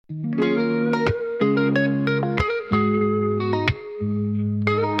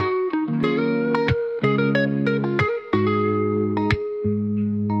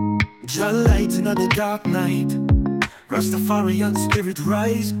the dark night. Rastafarian spirit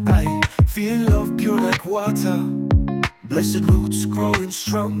rise. I feel love pure like water. Blessed roots growing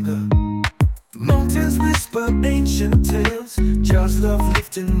stronger. Mountains whisper ancient tales. Jah's love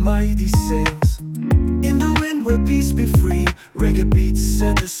lifting mighty sails. In the wind where peace be free. Reggae beats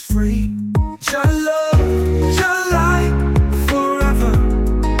set us free. Jah love, Jah light forever.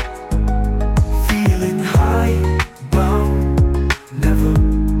 Feeling high, bound, never.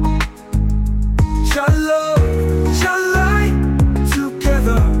 Jah love, Jah light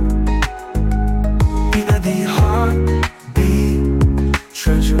together. In the heart, be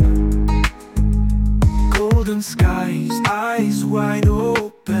treasure. Golden skies, eyes wide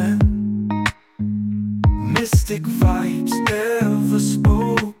open. Mystic vibes ever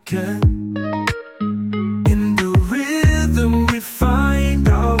spoken. In the rhythm we find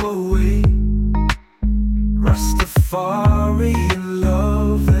our way. Rastafarian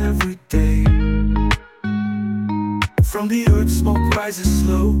love every day. From the earth smoke rises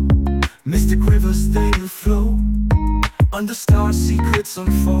slow. Mystic rivers they will flow. Under stars secrets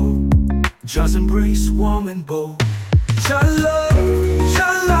unfold. Jah's embrace warm and bold. Jah love,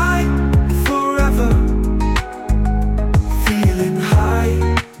 Jah light forever. Feeling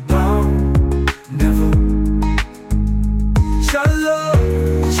high, bound, never. Jah love,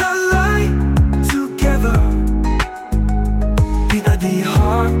 Jah light together. In the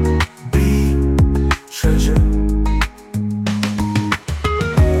heart, be treasure.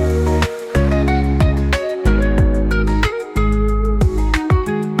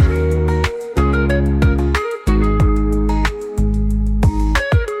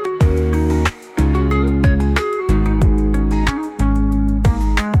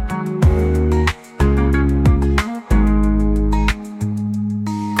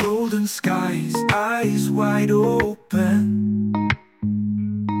 Skies, eyes wide open.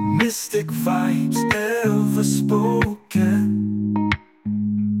 Mystic vibes ever spoken.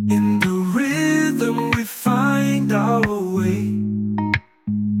 In the rhythm we find our way.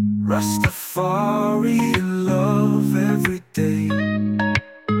 Rastafarian love every day.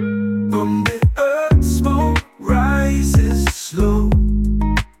 From the earth smoke rises slow.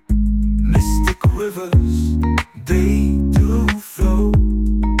 Mystic rivers, they do flow.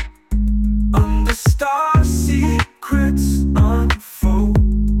 Star secrets unfold.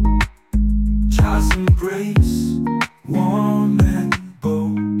 Jah's embrace, warm and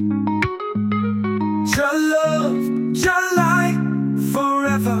bold. Jah love, Jah light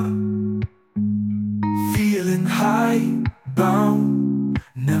forever. Feeling high, bound,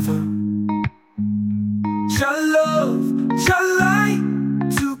 never. Jah love, Jah light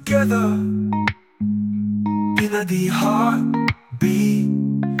together. In the heart, be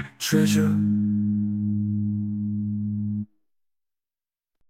treasure.